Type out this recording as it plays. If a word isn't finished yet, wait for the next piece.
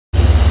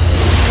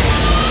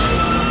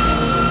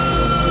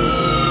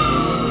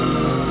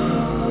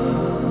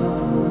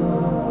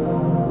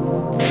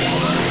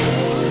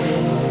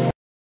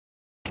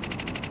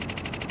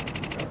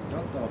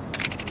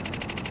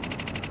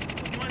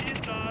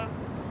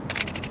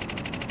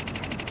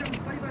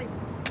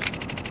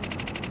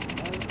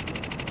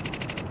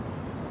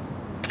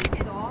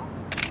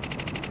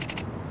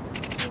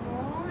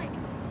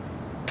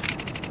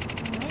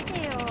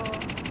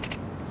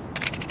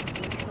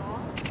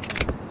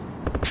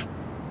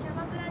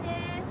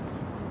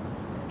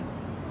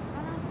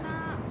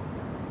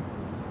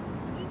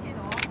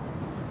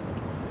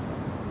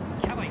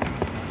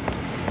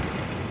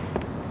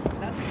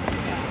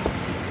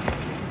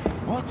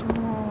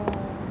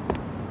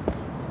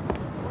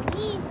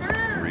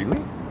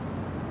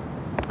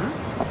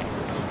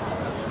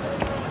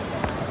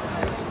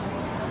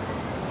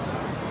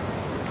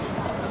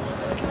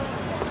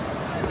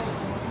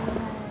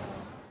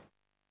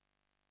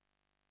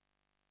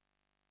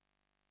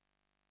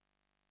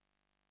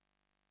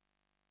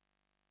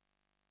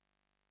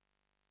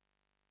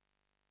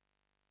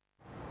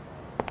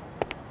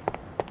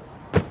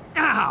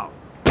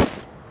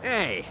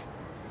Hey,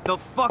 the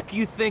fuck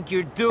you think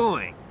you're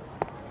doing?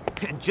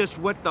 And just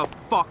what the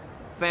fuck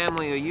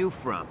family are you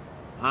from,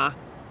 huh?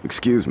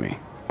 Excuse me.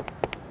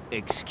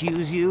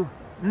 Excuse you?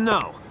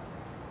 No.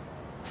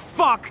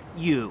 Fuck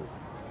you!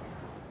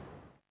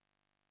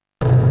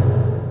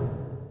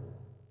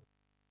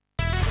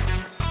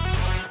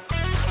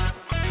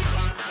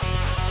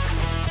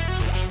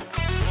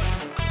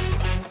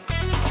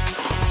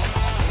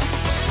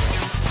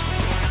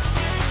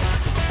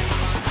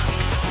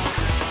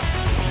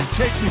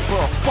 Take me for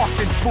a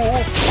fucking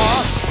fool,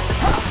 huh?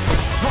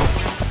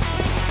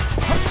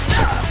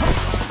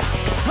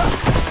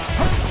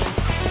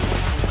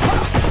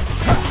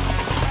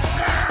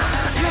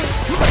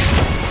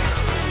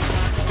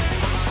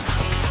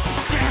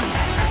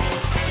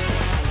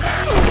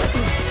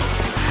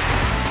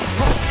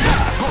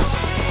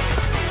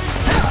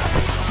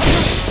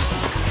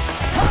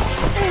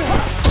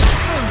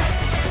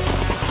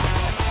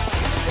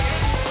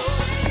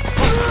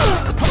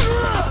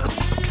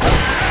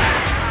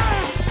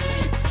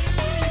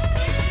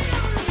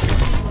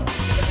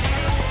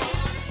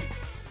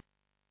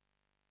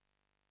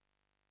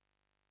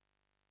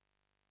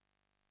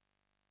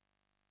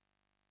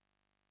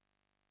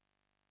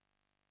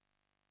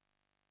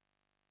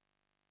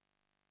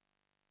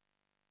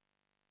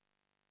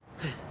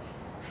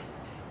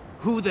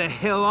 Who the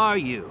hell are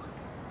you?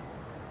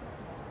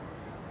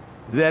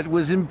 That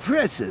was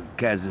impressive,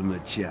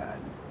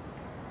 Kazuma-chan.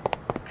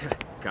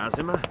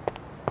 Kazuma?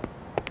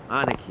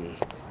 Aniki,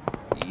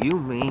 you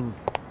mean...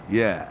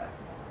 Yeah.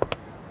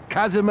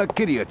 Kazuma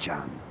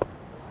Kiryu-chan.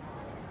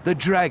 The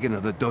dragon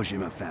of the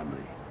Dojima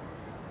family.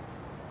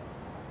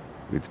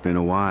 It's been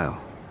a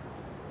while,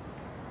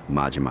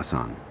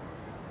 Majima-san.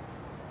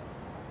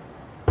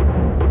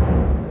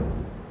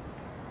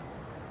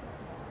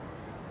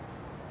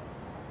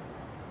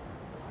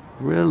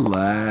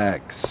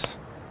 Relax.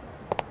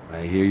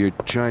 I hear you're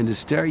trying to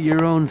start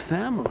your own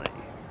family.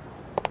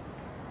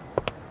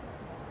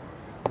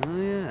 Oh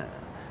yeah.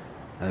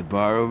 That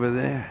bar over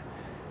there?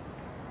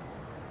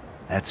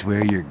 That's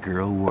where your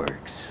girl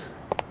works.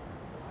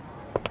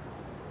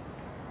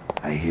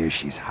 I hear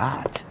she's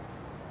hot.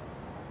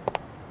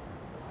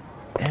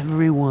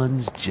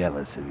 Everyone's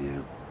jealous of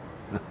you.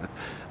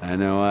 I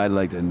know I'd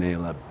like to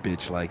nail a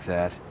bitch like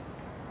that.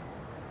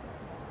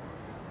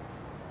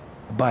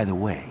 By the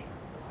way,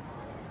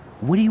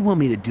 what do you want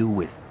me to do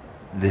with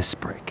this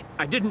brick?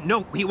 I didn't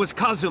know he was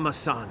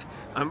Kazuma-san.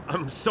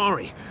 I'm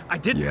sorry. I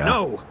didn't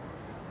know.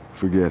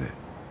 Forget it.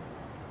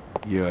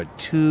 You're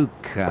too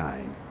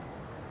kind.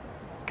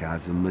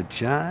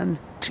 Kazuma-chan,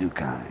 too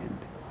kind.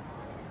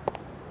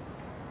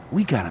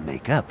 We gotta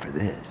make up for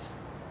this.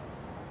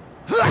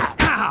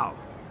 Ow!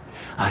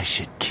 I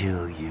should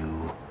kill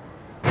you.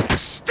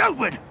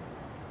 Stupid!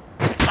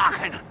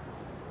 Fucking...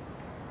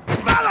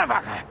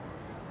 motherfucker!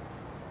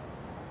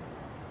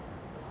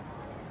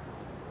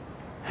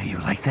 You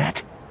like that?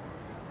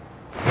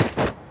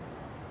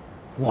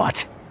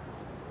 What?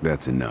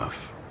 That's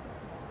enough.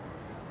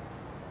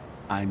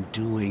 I'm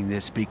doing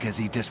this because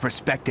he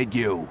disrespected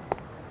you.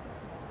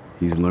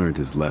 He's learned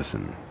his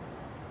lesson.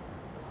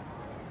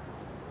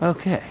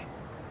 Okay.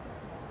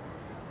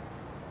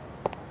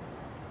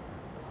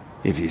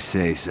 If you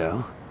say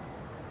so.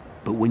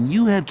 But when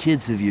you have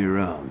kids of your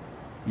own,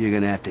 you're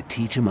gonna have to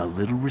teach them a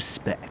little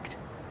respect.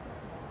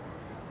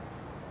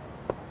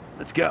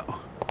 Let's go.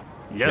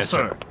 Yes,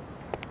 sir.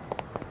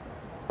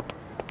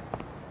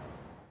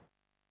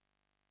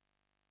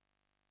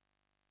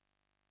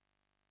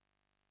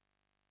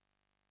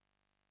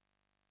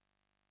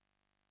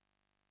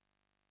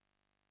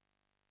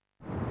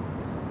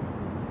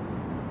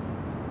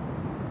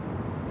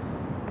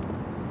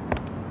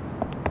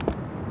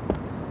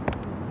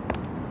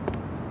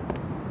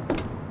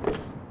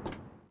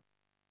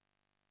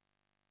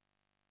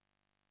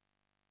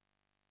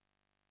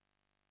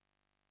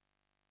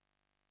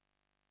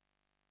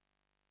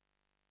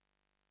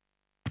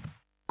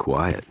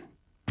 Quiet,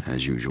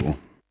 as usual.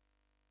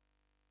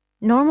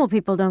 Normal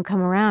people don't come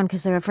around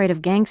because they're afraid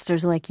of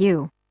gangsters like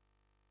you.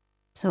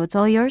 So it's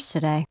all yours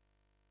today.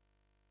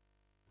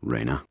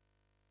 Reina,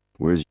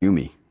 where's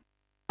Yumi?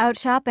 Out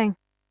shopping.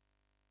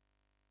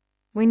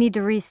 We need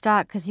to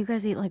restock because you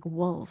guys eat like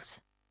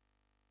wolves.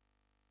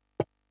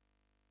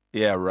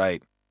 Yeah,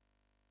 right.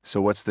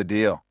 So what's the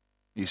deal?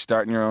 You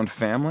starting your own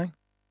family?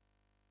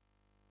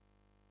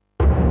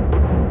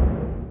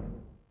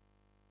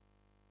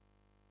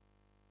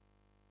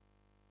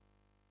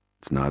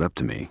 It's not up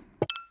to me.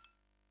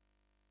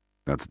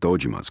 That's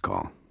Dojima's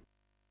call.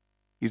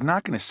 He's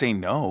not gonna say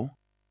no.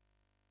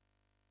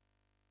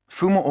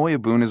 Fumo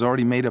Oyabun has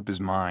already made up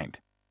his mind.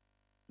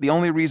 The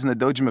only reason the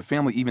Dojima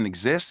family even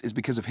exists is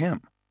because of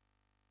him.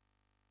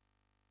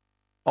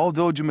 All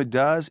Dojima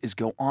does is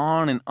go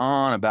on and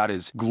on about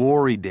his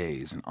glory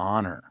days and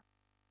honor.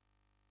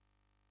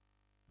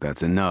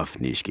 That's enough,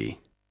 Nishiki.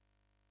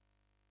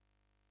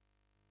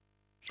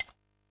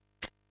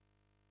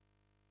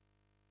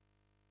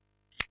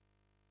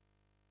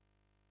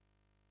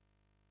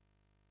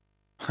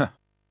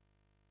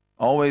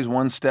 Always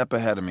one step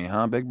ahead of me,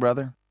 huh, big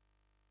brother?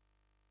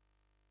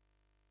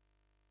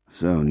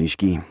 So,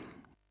 Nishiki.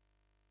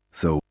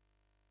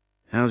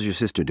 How's your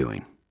sister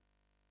doing?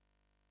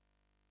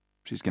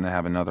 She's gonna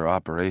have another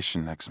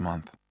operation next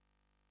month.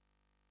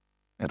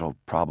 It'll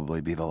probably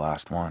be the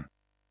last one.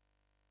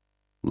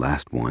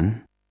 Last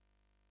one?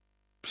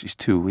 She's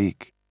too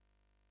weak.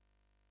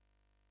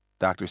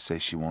 Doctors say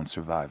she won't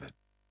survive it.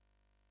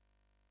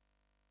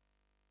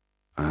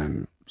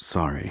 I'm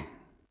sorry.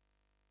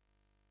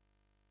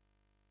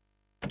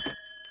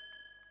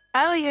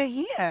 Oh, you're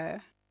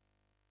here.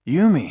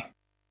 Yumi!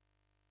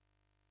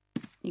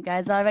 You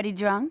guys already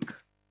drunk?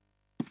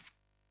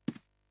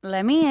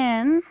 Let me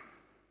in.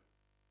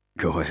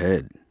 Go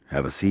ahead.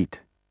 Have a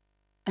seat.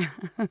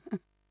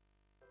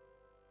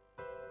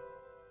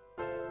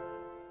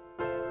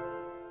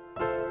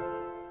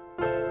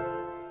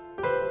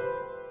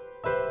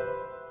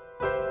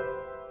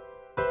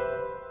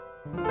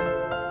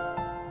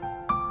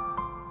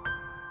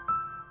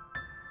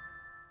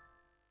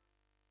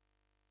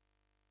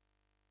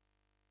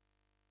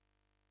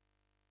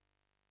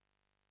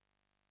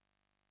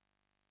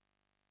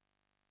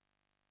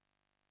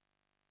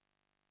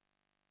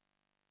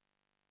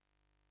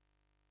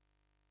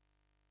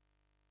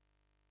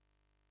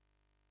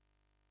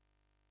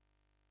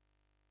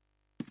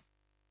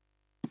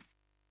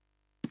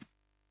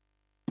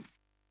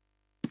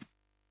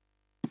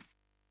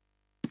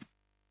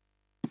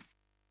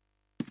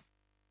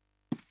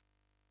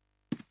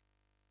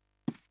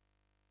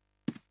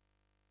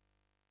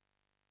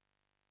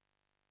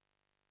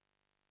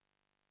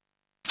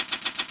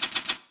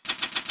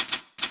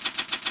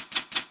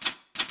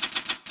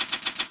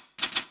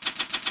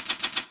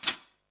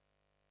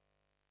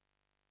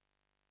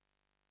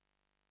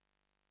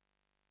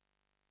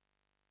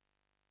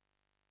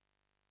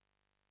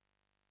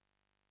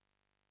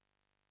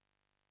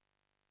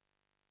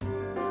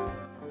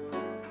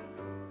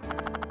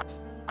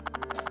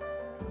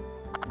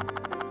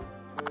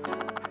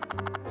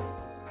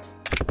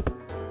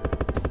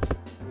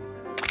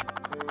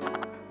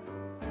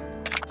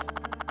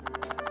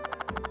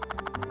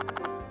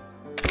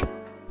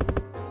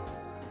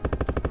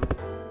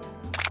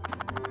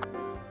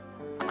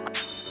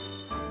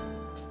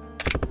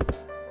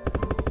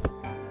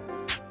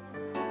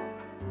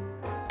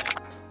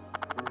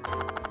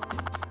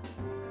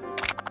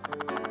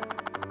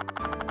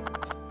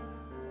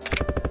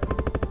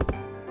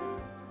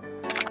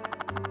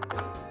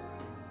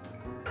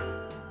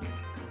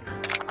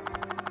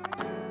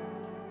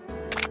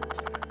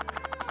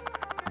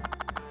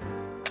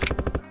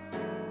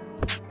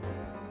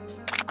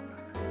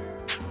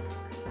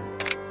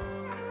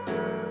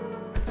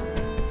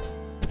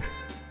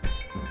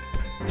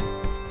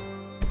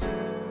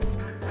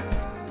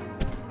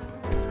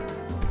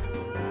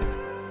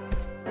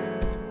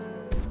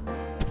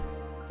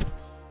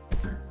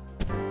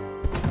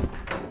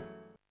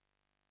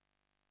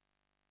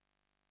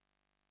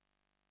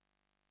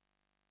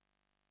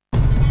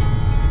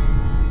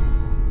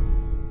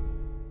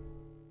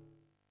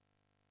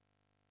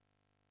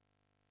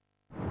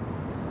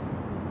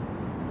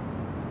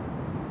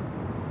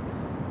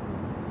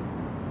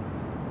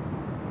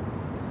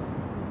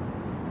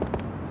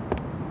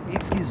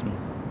 Excuse me.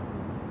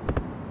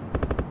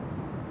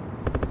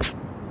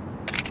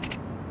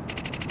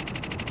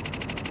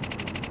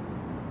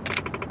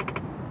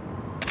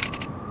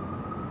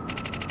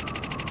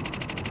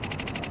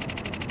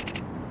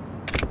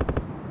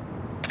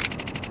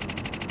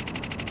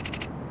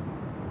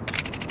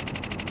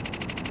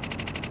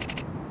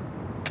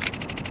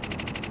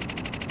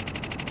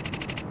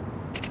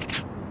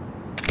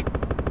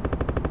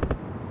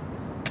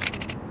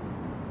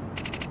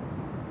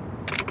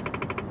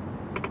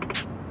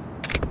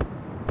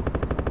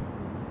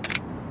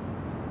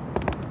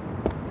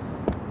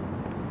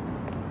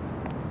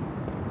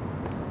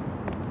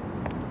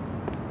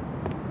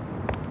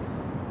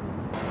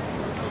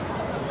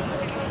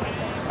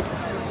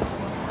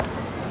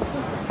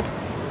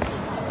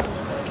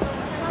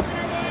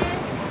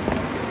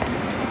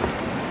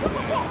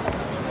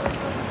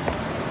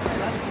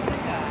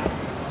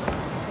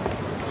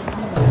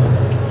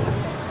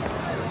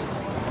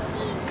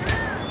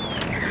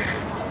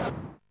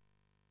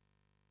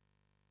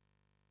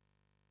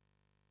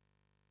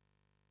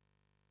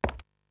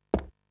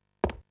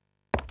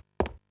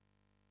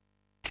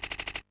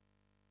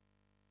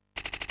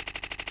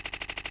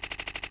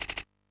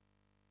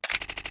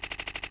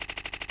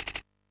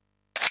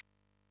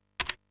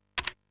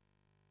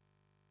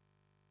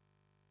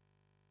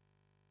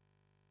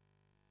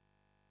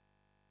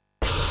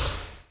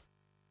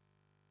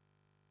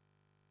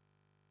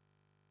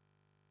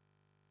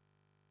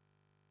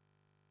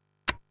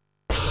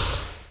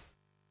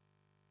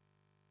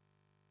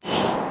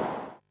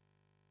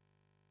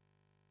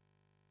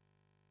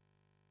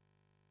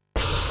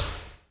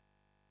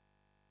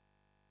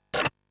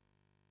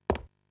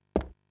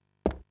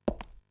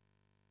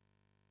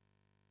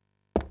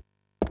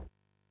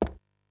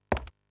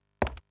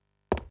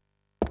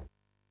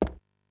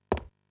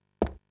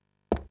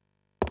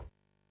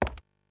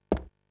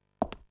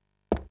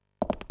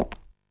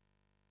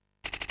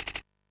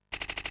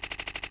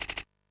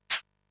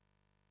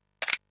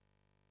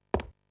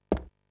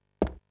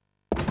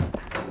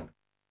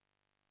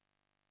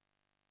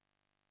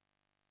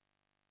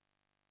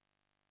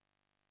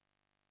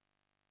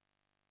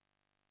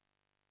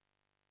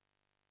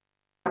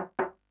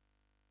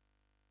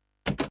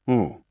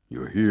 Oh,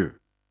 you're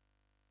here.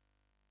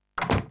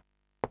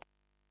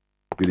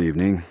 Good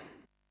evening.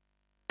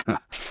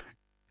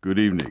 Good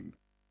evening.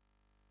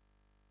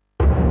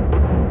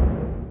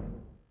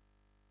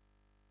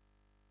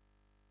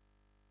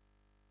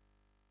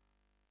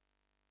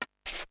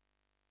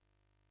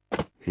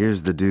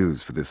 Here's the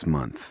dues for this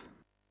month.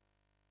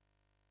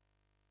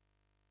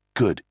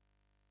 Good.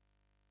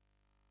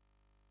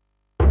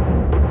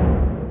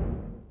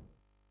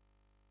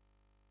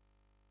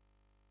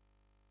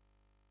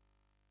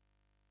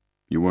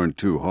 You weren't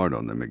too hard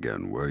on them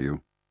again, were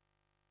you?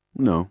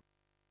 No.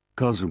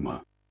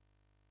 Kazuma.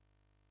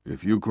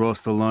 If you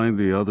cross the line,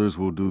 the others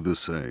will do the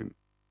same.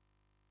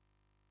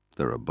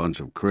 They're a bunch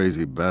of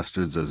crazy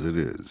bastards as it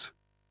is.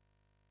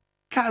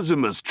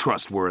 Kazuma's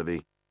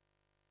trustworthy.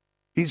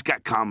 He's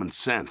got common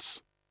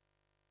sense.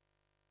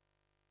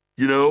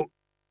 You know,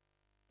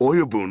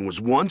 Oyabun was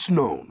once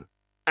known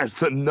as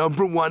the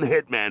 #1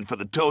 hitman for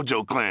the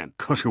Tojo clan.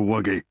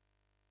 Kashiwagi.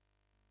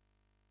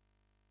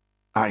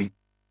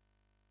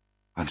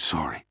 I'm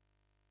sorry.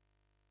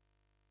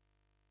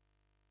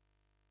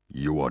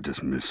 You are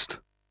dismissed.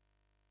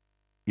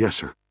 Yes,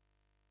 sir.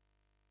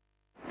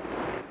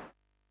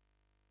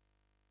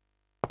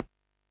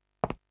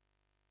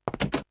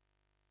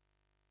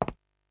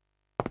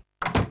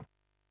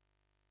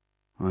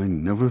 I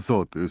never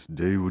thought this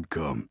day would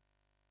come.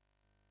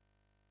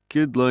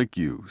 Kid like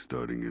you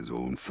starting his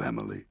own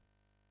family.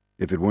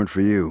 If it weren't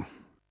for you,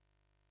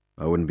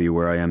 I wouldn't be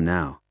where I am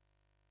now.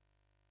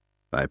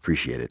 I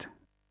appreciate it.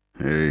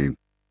 Hey,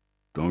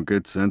 don't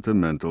get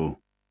sentimental.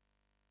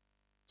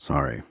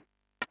 Sorry.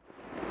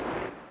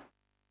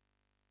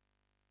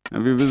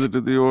 Have you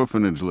visited the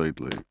orphanage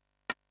lately?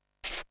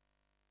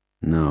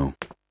 No,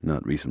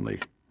 not recently.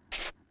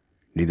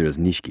 Neither has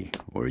Nishiki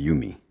or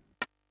Yumi.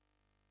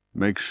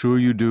 Make sure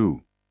you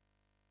do.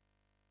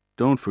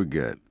 Don't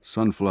forget,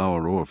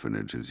 Sunflower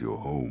Orphanage is your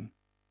home.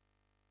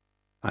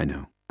 I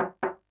know.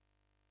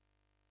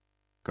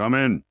 Come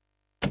in.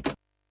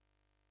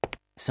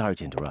 Sorry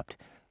to interrupt.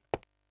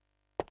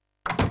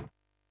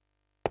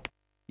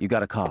 You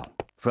got a call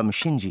from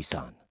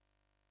Shinji-san.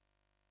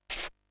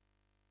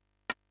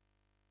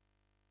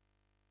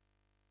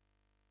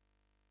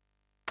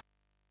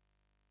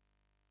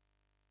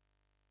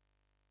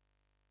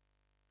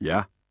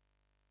 Yeah?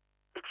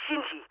 It's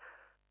Shinji.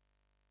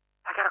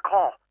 I got a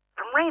call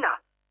from Reina.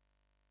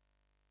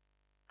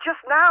 Just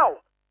now.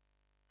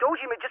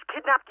 Dojima just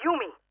kidnapped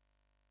Yumi.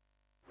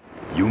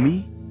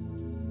 Yumi?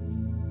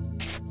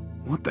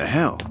 What the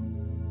hell?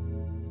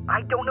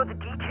 I don't know the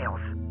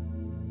details,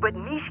 but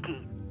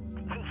Nishiki,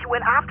 he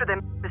went after them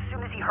as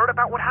soon as he heard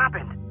about what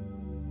happened.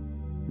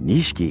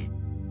 Nishiki?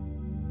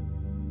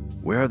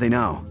 Where are they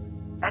now?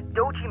 At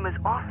Dojima's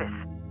office,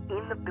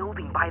 in the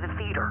building by the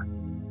theater.